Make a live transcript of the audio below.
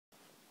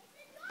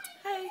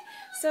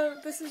So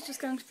this is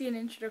just going to be an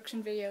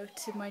introduction video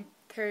to my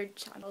third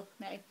channel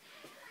now.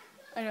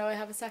 I know I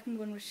have a second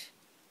one which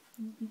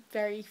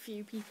very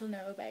few people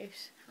know about,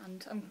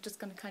 and I'm just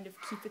going to kind of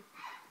keep it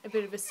a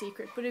bit of a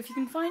secret, but if you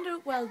can find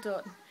it well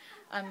done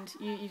and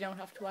you don't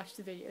have to watch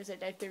the videos, I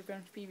doubt they're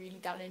going to be really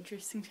that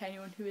interesting to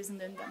anyone who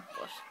isn't in them,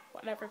 but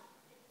whatever.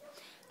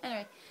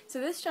 Anyway, so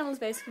this channel is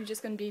basically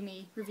just going to be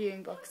me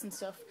reviewing books and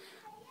stuff,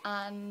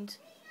 and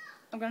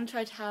I'm going to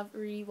try to have a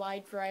really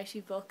wide variety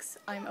of books.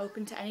 I'm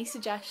open to any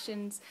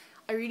suggestions.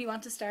 I really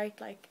want to start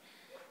like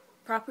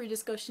proper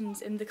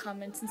discussions in the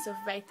comments and stuff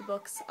about the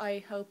books.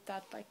 I hope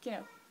that, like, you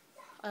know,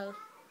 I'll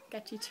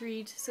get you to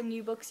read some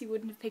new books you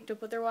wouldn't have picked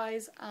up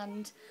otherwise,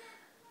 and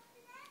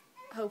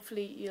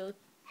hopefully you'll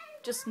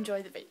just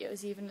enjoy the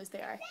videos even as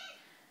they are.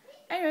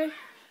 Anyway,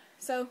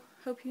 so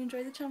hope you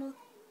enjoy the channel.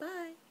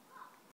 Bye!